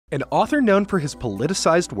An author known for his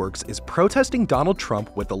politicized works is protesting Donald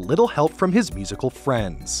Trump with a little help from his musical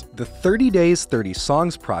friends. The 30 Days, 30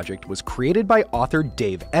 Songs project was created by author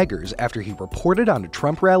Dave Eggers after he reported on a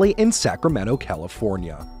Trump rally in Sacramento,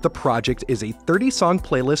 California. The project is a 30-song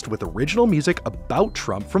playlist with original music about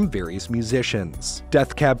Trump from various musicians.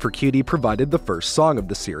 Death Cab for Cutie provided the first song of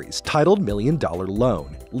the series, titled $1 Million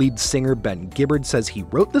Loan. Lead singer Ben Gibbard says he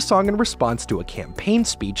wrote the song in response to a campaign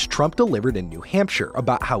speech Trump delivered in New Hampshire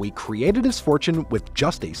about how he created his fortune with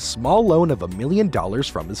just a small loan of $1 million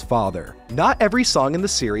from his father. Not every song in the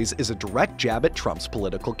series is a direct jab at Trump's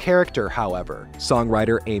political character, however.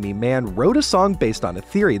 Songwriter Amy Mann wrote a song based on a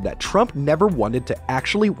theory that Trump never wanted to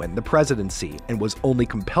actually win the presidency and was only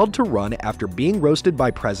compelled to run after being roasted by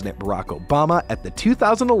President Barack Obama at the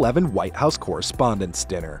 2011 White House Correspondents'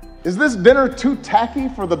 Dinner. Is this dinner too tacky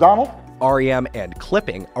for the Donald? R.E.M. and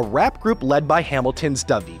Clipping, a rap group led by Hamilton's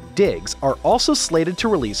Daveed Diggs, are also slated to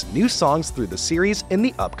release new songs through the series in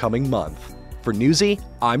the upcoming month. For Newsy,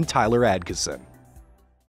 I'm Tyler Adkisson.